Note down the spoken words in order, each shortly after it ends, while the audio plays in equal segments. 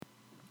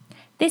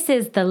This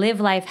is the Live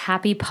Life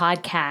Happy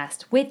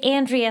podcast with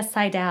Andrea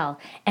Seidel,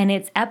 and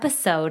it's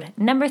episode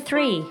number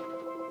 3.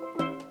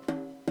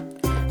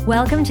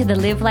 Welcome to the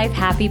Live Life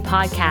Happy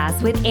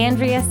podcast with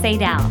Andrea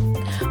Seidel.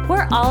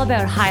 We're all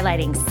about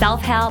highlighting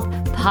self-help,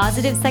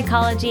 positive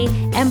psychology,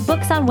 and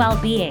books on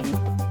well-being.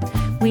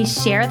 We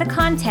share the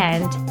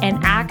content and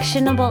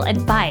actionable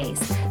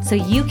advice so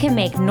you can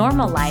make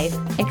normal life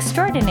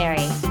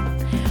extraordinary.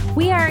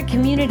 We are a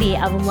community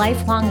of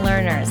lifelong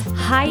learners,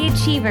 high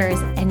achievers,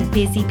 and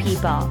busy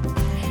people.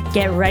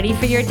 Get ready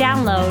for your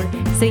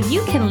download so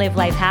you can live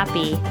life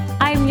happy.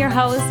 I'm your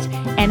host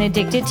and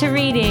addicted to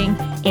reading,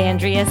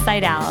 Andrea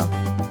Seidel.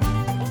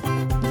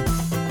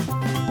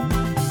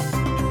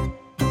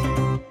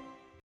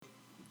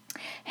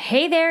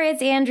 Hey there,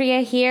 it's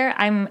Andrea here.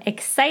 I'm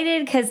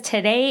excited because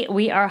today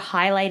we are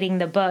highlighting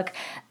the book,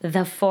 The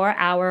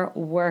 4-Hour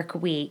Work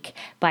Week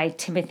by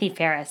Timothy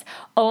Ferriss.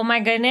 Oh my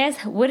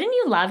goodness, wouldn't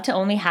you love to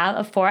only have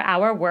a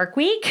 4-hour work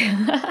week?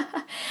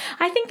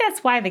 I think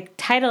that's why the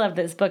title of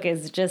this book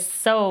is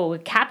just so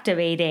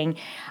captivating.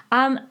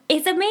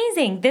 It's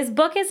amazing. This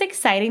book is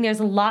exciting.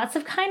 There's lots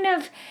of kind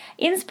of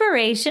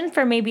inspiration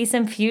for maybe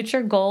some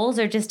future goals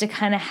or just to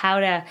kind of how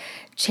to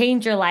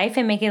change your life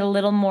and make it a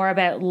little more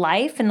about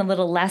life and a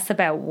little less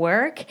about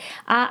work.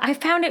 I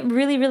found it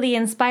really, really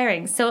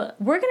inspiring. So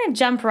we're going to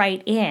jump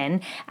right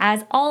in.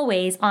 As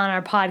always on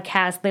our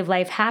podcast, Live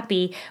Life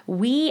Happy,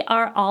 we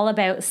are all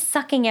about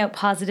sucking out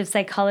positive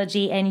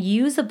psychology and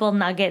usable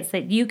nuggets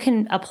that you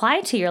can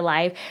apply to your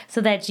life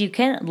so that you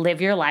can live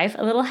your life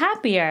a little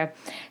happier.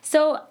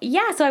 So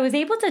I was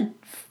able to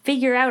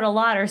figure out a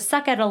lot or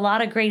suck out a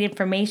lot of great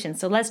information.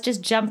 So let's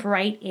just jump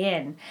right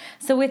in.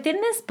 So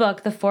within this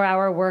book, The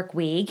 4-Hour Work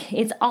Week,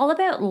 it's all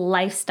about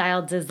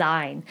lifestyle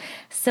design.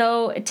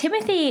 So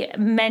Timothy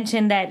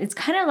mentioned that it's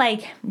kind of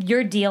like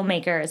you're deal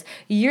makers.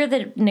 You're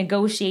the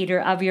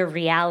negotiator of your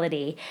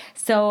reality.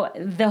 So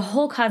the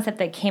whole concept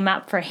that came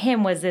up for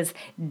him was this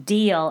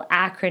DEAL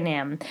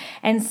acronym.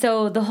 And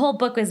so the whole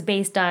book was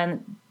based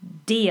on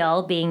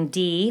DEAL being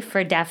D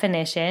for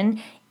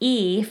definition,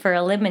 E for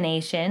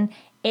elimination,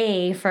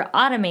 A for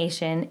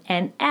automation,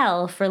 and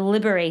L for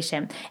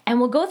liberation. And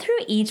we'll go through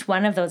each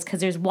one of those because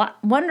there's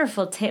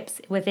wonderful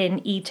tips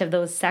within each of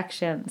those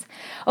sections.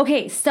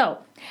 Okay, so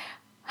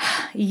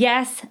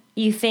yes,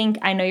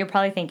 I know you're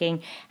probably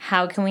thinking,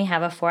 how can we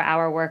have a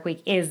 4-hour work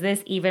week? Is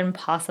this even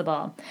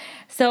possible?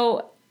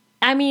 So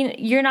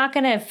you're not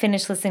going to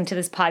finish listening to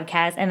this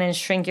podcast and then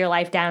shrink your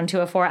life down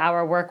to a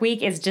 4-hour work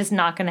week. It's just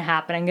not going to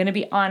happen. I'm going to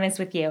be honest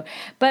with you.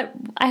 But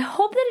I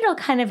hope that it'll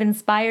kind of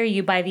inspire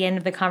you by the end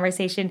of the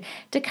conversation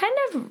to kind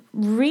of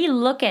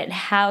relook at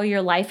how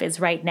your life is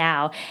right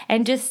now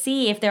and just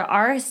see if there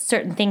are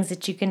certain things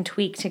that you can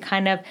tweak to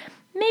kind of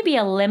maybe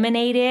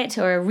eliminate it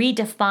or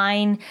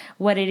redefine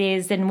what it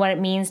is and what it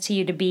means to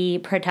you to be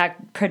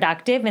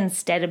productive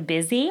instead of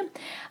busy.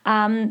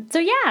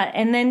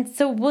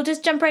 So we'll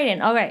just jump right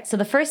in. All right, so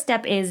the first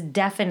step is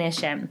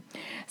definition.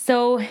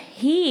 So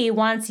he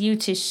wants you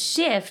to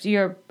shift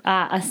your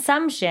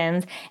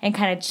assumptions and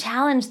kind of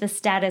challenge the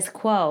status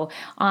quo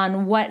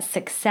on what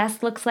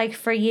success looks like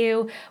for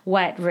you,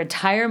 what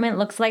retirement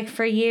looks like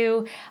for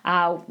you,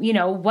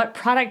 what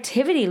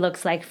productivity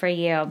looks like for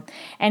you.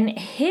 And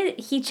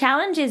he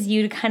challenges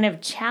you to kind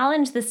of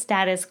challenge the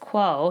status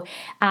quo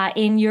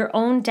in your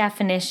own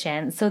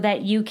definition so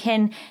that you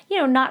can,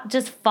 not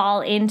just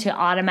fall into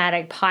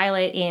automatic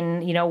pilot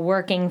in,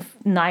 working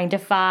 9 to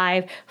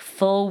 5,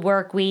 full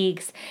work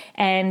weeks.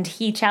 And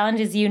he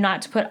challenges you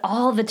not to put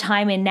all the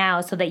time in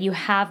now so that you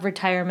have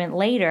retirement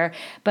later,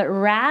 but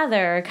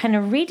rather kind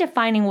of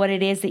redefining what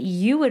it is that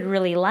you would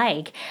really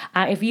like.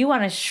 If you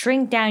want to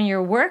shrink down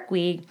your work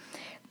week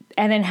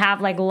and then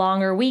have like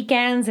longer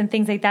weekends and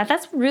things like that,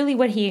 that's really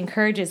what he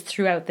encourages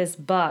throughout this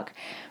book.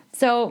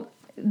 So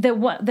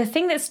the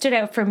thing that stood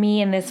out for me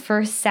in this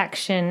first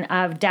section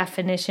of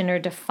definition or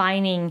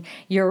defining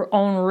your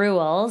own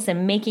rules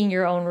and making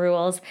your own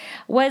rules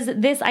was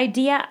this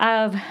idea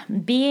of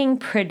being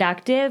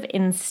productive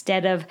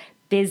instead of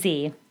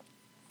busy.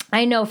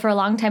 I know for a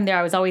long time there,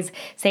 I was always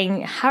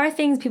saying, how are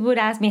things? People would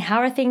ask me, how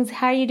are things?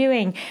 How are you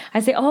doing?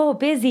 I say, oh,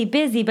 busy,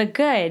 but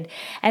good.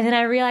 And then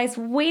I realized,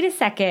 wait a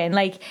second,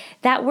 like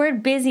that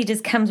word busy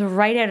just comes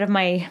right out of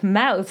my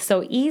mouth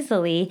so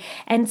easily.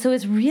 And so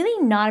it's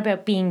really not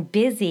about being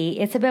busy.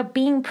 It's about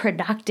being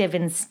productive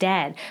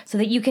instead so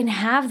that you can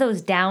have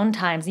those down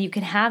times. You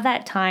can have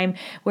that time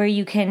where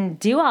you can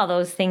do all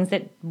those things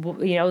that,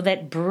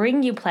 that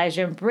bring you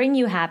pleasure, bring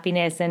you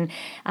happiness, and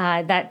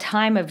that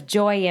time of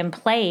joy and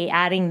play,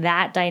 adding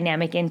that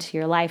dynamic into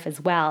your life as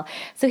well.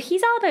 So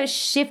he's all about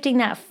shifting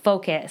that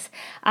focus.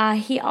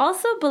 He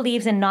also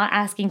believes in not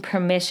asking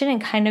permission and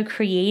kind of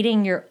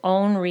creating your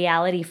own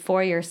reality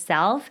for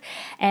yourself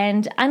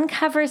and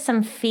uncover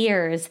some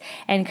fears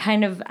and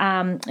kind of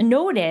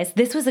notice,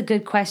 this was a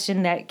good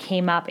question that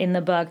came up in the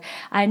book,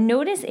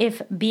 notice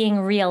if being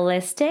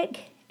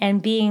realistic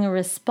and being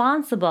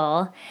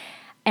responsible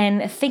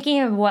and thinking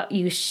of what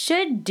you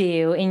should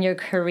do in your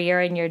career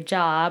and your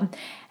job,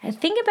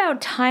 think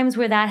about times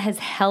where that has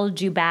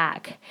held you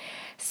back.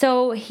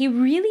 So he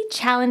really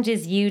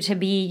challenges you to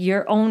be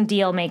your own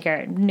deal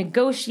maker,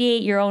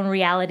 negotiate your own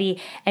reality,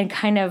 and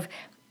kind of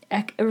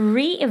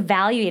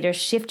reevaluate or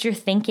shift your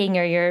thinking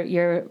or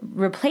your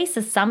replace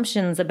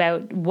assumptions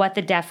about what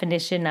the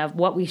definition of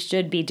what we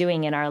should be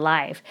doing in our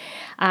life.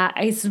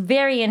 It's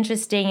very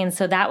interesting. And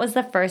so that was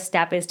the first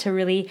step, is to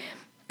really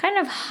kind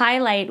of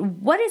highlight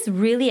what is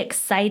really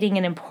exciting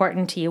and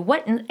important to you.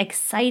 What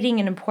exciting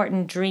and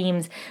important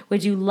dreams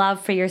would you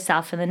love for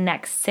yourself in the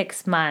next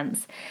 6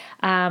 months?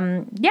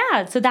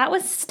 So that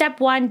was step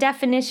one,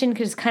 definition,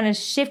 just kind of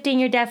shifting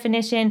your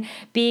definition,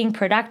 being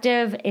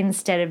productive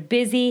instead of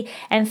busy,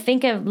 and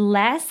think of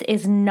less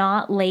is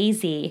not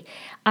lazy.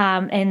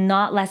 And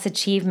not less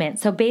achievement.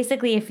 So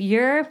basically, if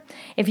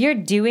you're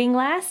doing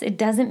less, it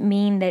doesn't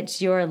mean that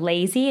you're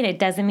lazy, and it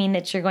doesn't mean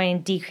that you're going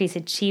to decrease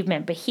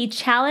achievement. But he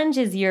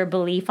challenges your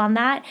belief on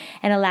that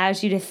and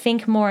allows you to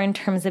think more in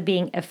terms of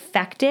being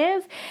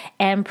effective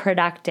and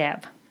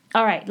productive.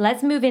 All right,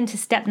 let's move into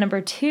step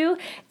number 2,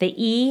 the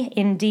E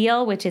in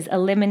deal, which is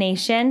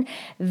elimination.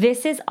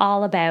 This is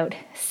all about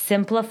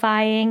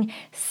simplifying,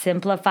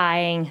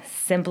 simplifying,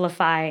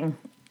 simplifying.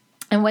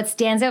 And what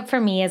stands out for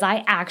me is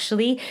I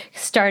actually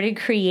started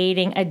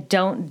creating a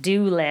don't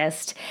do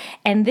list.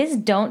 And this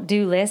don't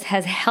do list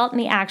has helped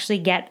me actually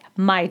get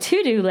my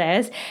to-do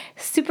list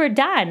super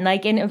done,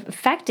 like and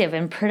effective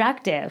and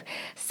productive.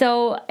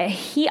 So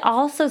he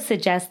also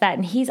suggests that,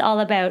 and he's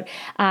all about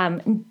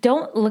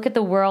don't look at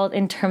the world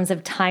in terms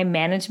of time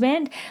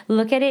management.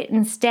 Look at it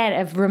instead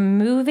of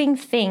removing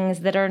things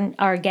that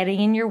are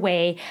getting in your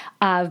way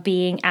of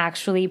being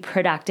actually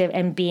productive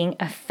and being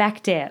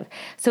effective.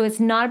 So it's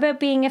not about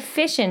being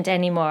efficient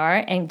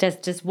anymore and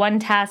just one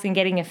task and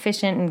getting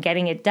efficient and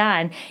getting it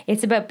done.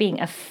 It's about being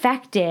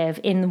effective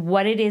in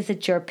what it is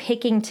that you're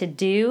picking to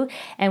do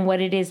and what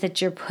it is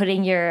that you're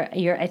putting your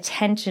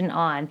attention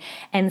on,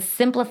 and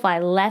simplify,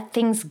 let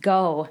things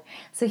go.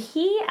 So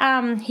he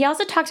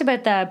also talked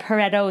about the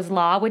Pareto's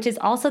law, which is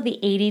also the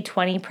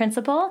 80-20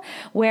 principle,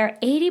 where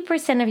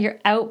 80% of your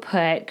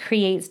output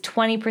creates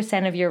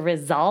 20% of your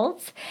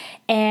results.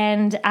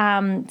 And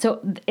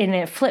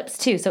it flips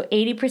too. So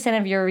 80%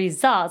 of your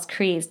results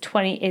is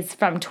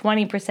from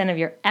 20% of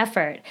your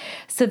effort.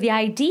 So the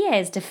idea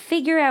is to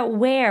figure out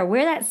where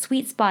that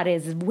sweet spot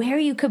is where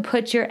you could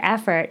put your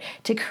effort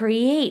to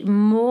create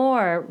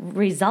more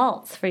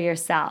results for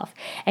yourself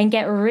and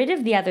get rid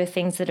of the other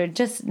things that are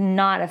just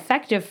not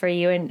effective for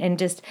you and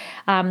just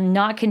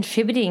not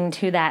contributing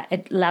to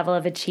that level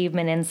of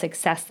achievement and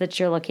success that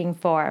you're looking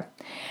for.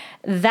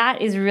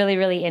 That is really,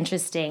 really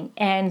interesting.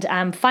 And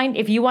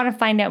if you want to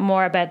find out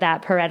more about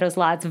that Pareto's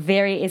law,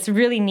 it's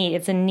really neat.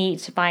 It's a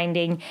neat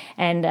finding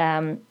and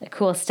a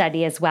cool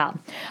study as well.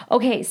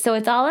 Okay, so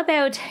it's all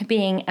about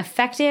being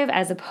effective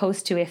as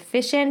opposed to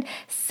efficient,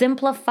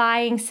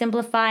 simplifying,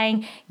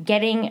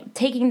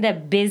 taking the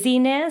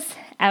busyness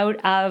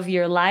out of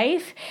your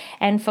life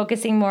and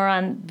focusing more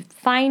on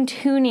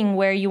fine-tuning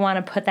where you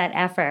want to put that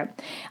effort.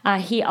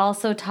 He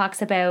also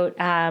talks about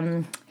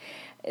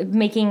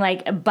making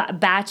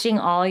batching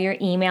all your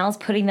emails,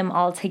 putting them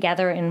all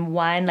together in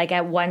one,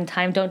 at one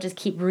time. Don't just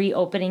keep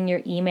reopening your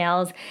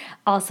emails.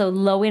 Also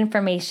low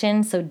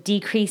information, so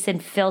decrease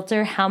and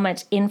filter how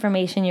much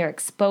information you're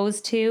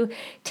exposed to.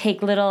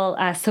 Take little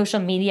social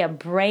media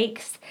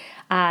breaks.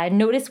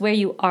 Notice where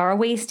you are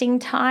wasting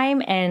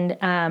time and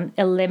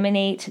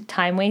eliminate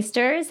time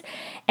wasters.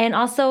 And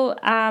also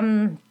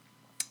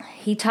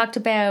he talked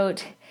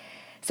about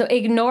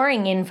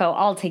ignoring info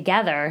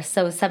altogether.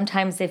 So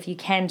sometimes if you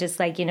can just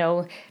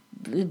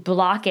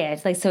block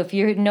it. So if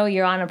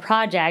you're on a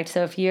project,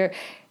 so if you're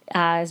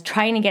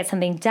trying to get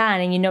something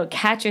done and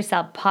catch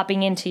yourself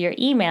popping into your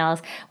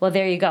emails, well,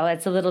 there you go.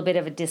 It's a little bit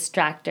of a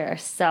distractor.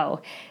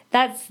 So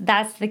that's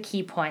the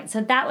key point. So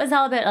that was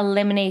all about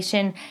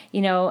elimination.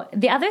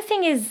 The other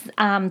thing is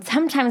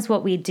sometimes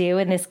what we do,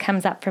 and this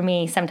comes up for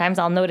me, sometimes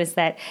I'll notice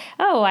that,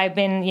 I've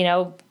been,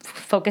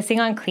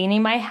 focusing on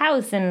cleaning my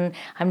house and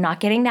I'm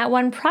not getting that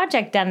one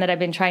project done that I've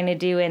been trying to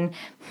do. And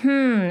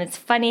it's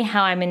funny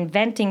how I'm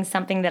inventing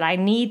something that I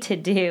need to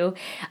do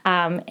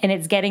and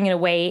it's getting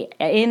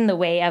in the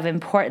way of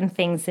important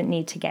things that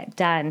need to get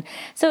done.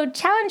 So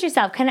challenge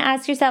yourself, kind of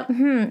ask yourself,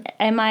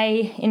 am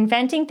I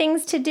inventing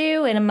things to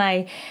do? And am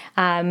I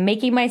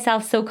making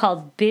myself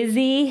so-called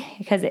busy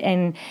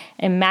and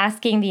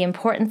masking the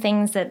important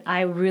things that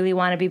I really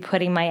want to be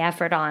putting my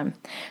effort on?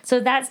 So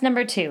that's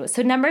number 2.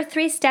 So number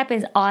 3 step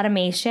is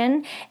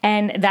automation.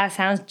 And that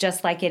sounds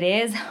just like it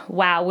is.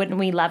 Wow, wouldn't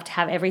we love to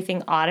have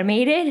everything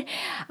automated?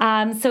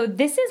 So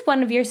this is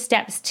one of your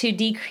steps to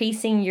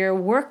decreasing your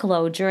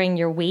workload during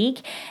your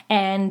week.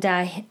 And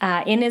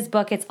in his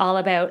book, it's all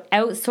about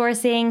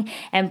outsourcing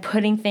and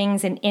putting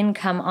things and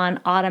income on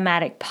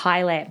automatic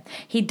pilot.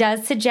 He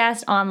does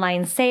suggest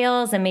online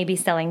sales and maybe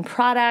selling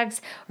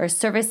products or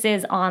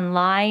services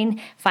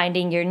online,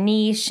 finding your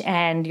niche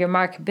and your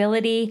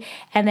marketability,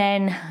 and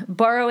then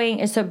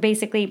borrowing. So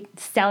basically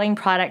selling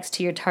products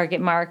to your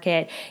target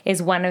market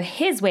is one of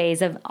his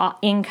ways of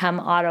income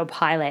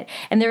autopilot.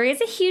 And there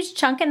is a huge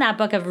chunk in that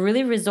book of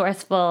really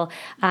resourceful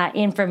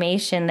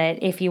information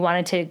that if you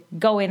wanted to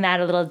go in that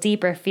a little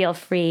deeper, feel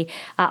free,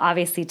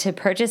 obviously, to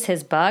purchase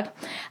his book.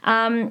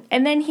 And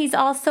then he's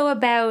also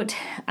about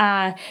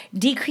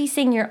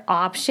decreasing your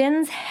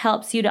options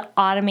helps you to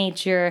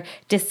automate your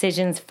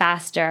decisions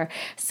faster.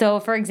 So,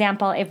 for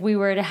example, if we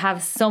were to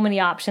have so many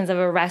options of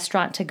a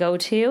restaurant to go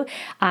to,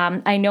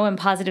 I know in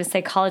positive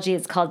psychology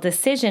it's called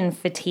decision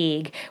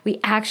fatigue. We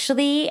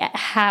actually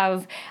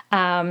have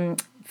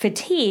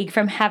fatigue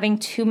from having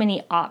too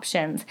many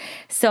options.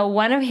 So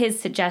one of his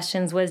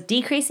suggestions was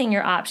decreasing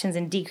your options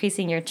and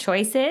decreasing your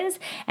choices,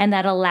 and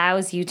that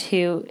allows you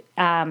to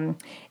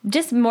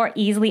just more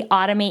easily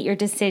automate your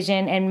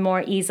decision and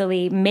more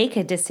easily make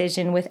a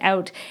decision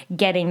without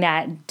getting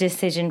that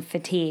decision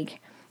fatigue.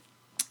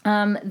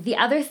 The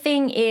other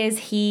thing is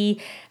he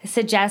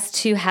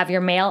suggests to have your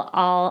mail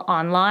all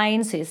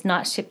online, so it's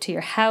not shipped to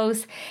your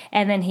house.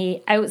 And then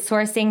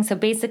outsourcing. So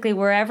basically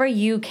wherever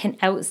you can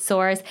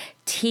outsource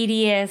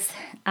tedious,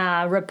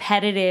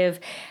 repetitive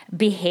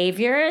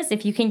behaviors,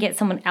 if you can get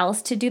someone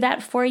else to do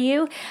that for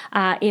you,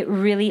 it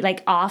really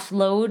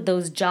offload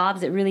those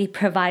jobs. It really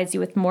provides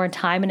you with more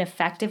time and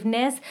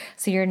effectiveness.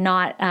 So you're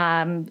not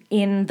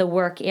in the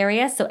work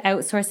area. So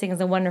outsourcing is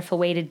a wonderful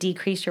way to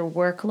decrease your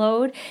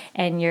workload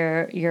and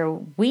your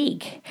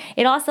week.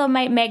 It also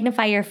might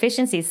magnify your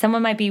efficiency.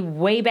 Someone might be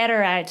way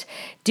better at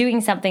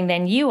doing something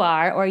than you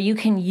are, or you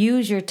can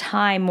use your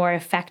time more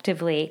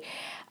effectively.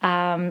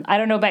 I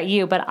don't know about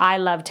you, but I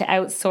love to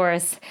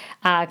outsource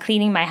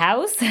cleaning my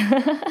house.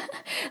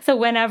 So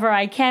whenever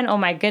I can, oh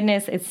my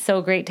goodness, it's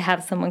so great to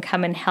have someone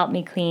come and help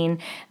me clean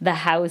the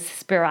house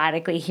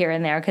sporadically here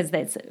and there, because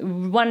that's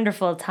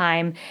wonderful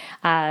time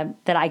that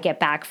I get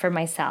back for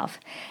myself.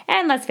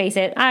 And let's face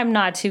it, I'm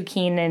not too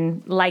keen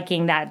in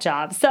liking that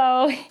job.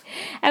 So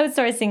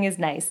outsourcing is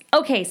nice.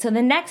 Okay, so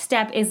the next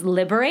step is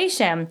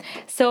liberation.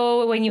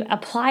 So when you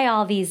apply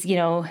all these, if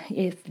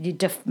you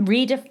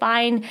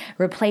redefine,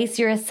 replace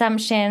your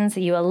assumptions,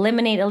 you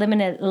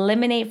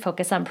eliminate,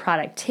 focus on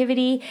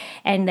productivity,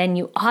 and then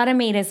you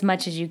automate as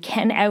much as you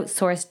can,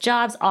 outsource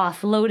jobs,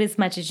 offload as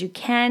much as you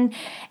can,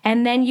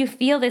 and then you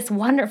feel this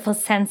wonderful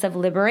sense of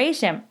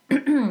liberation.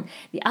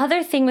 The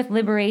other thing with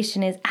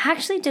liberation is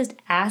actually just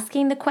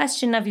asking the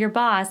question of your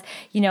boss,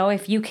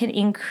 if you can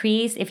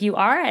increase, if you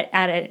are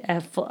at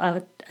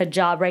a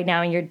job right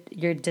now and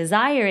your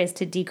desire is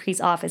to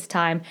decrease office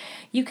time,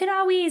 you can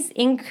always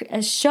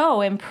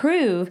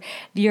improve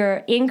your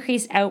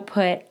increased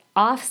output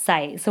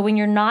off-site. So when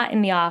you're not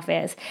in the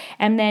office,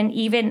 and then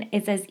even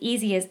it's as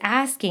easy as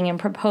asking and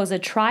propose a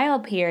trial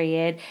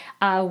period,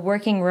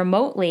 working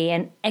remotely,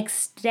 and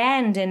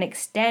extend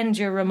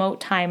your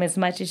remote time as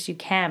much as you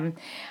can.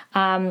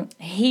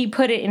 He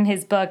put it in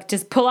his book,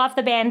 just pull off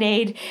the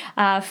Band-Aid.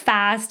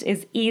 Fast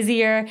is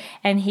easier.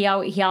 And he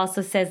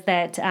also says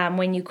that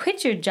when you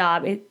quit your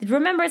job,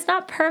 remember, it's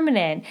not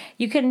permanent.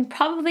 You can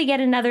probably get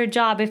another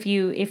job if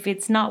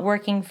it's not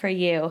working for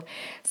you.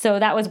 So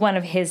that was one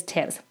of his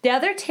tips. The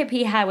other tip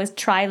he had was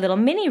try little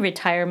mini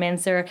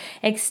retirements, or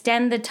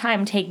extend the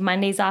time, take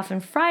Mondays off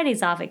and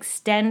Fridays off,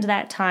 extend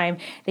that time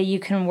that you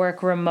can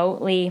work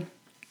remotely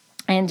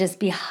and just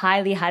be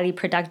highly, highly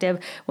productive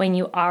when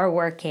you are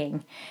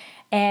working.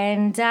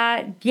 And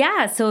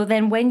so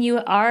then when you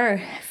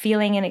are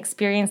feeling and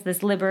experience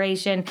this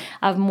liberation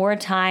of more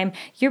time,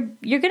 you're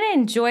going to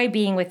enjoy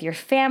being with your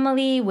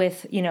family,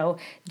 with,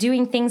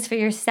 doing things for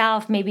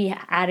yourself, maybe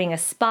adding a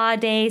spa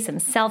day, some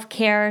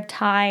self-care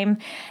time.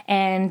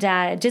 And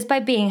just by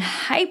being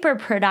hyper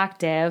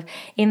productive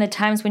in the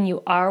times when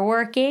you are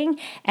working,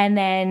 and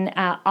then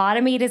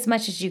automate as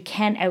much as you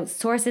can,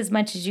 outsource as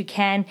much as you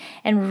can,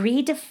 and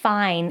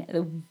redefine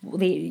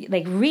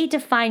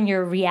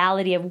your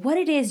reality of what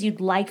it is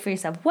you'd like for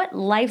yourself. What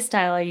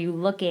lifestyle are you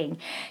looking?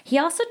 He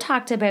also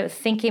talked about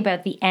thinking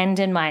about the end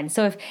in mind.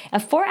 So if a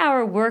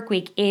 4-hour work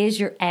week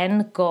is your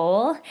end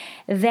goal,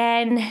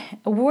 then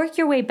work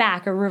your way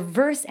back or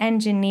reverse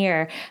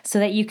engineer so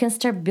that you can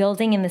start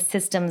building in the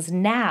systems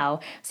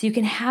now, so you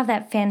can have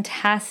that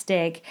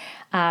fantastic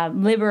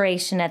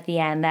liberation at the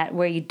end, that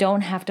where you don't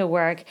have to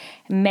work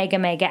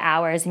mega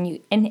hours,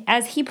 and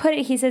as he put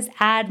it, he says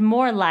add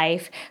more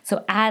life.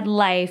 So add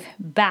life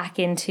back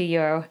into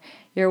your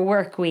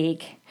work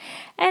week.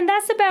 And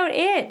that's about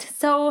it.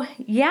 So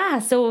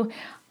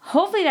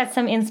hopefully that's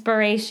some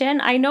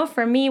inspiration. I know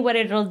for me, what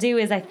it'll do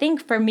is, I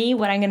think for me,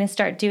 what I'm going to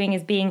start doing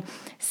is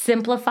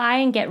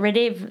simplifying,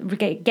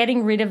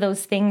 getting rid of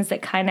those things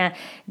that kind of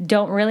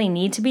don't really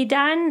need to be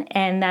done.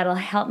 And that'll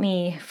help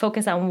me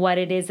focus on what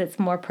it is that's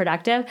more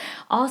productive.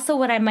 Also,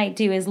 what I might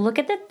do is look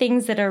at the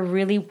things that are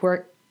really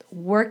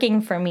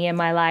working for me in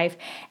my life,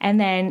 and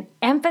then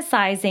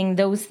emphasizing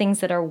those things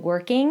that are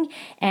working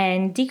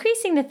and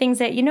decreasing the things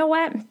that,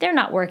 they're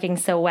not working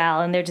so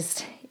well, and they're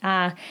just,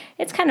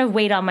 it's kind of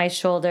weight on my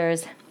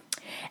shoulders.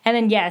 And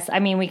then, yes, I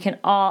mean, we can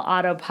all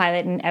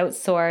autopilot and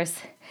outsource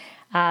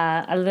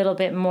a little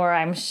bit more,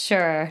 I'm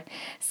sure.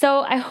 So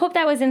I hope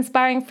that was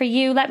inspiring for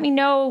you. Let me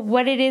know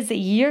what it is that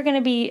you're going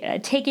to be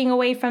taking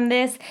away from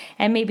this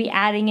and maybe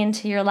adding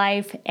into your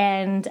life.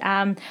 And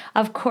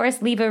of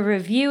course, leave a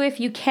review if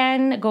you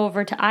can. Go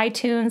over to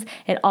iTunes.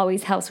 It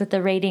always helps with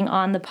the rating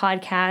on the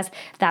podcast.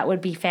 That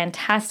would be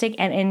fantastic.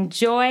 And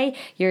enjoy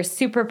your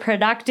super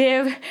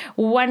productive,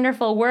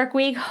 wonderful work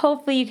week.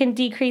 Hopefully you can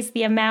decrease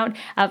the amount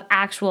of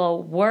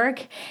actual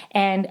work.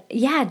 And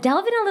yeah,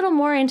 delve in a little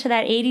more into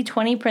that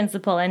 80-20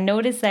 principle and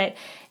notice that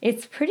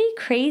it's pretty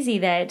crazy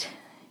that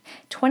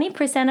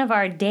 20% of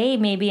our day,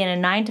 maybe in a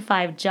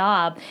 9-to-5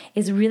 job,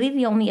 is really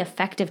the only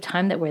effective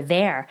time that we're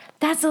there.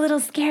 That's a little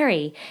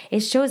scary.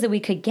 It shows that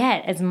we could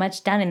get as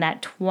much done in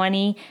that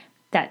 20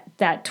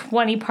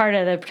 part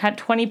of the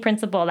 20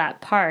 principle, that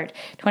part,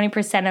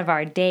 20% of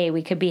our day,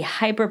 we could be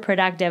hyper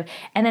productive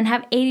and then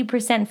have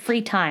 80%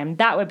 free time.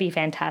 That would be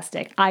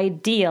fantastic.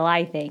 Ideal,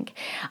 I think.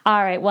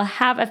 All right. Well,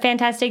 have a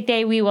fantastic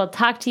day. We will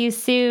talk to you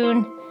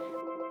soon.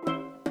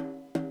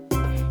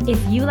 If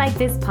you like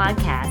this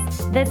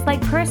podcast, that's like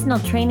personal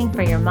training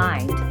for your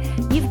mind,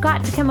 you've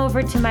got to come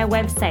over to my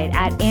website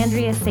at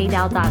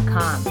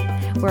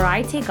andreasadal.com, where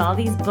I take all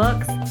these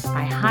books,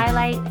 I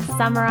highlight,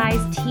 summarize,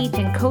 teach,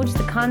 and coach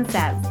the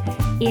concepts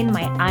in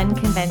my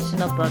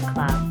Unconventional Book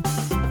Club.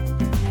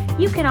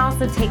 You can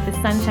also take the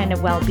Sunshine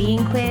of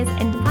Wellbeing quiz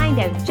and find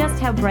out just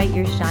how bright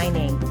you're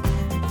shining.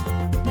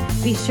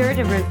 Be sure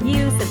to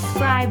review,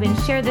 subscribe, and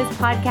share this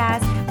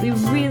podcast. We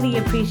really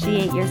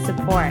appreciate your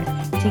support.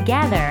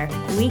 Together,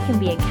 we can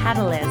be a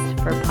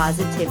catalyst for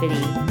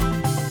positivity.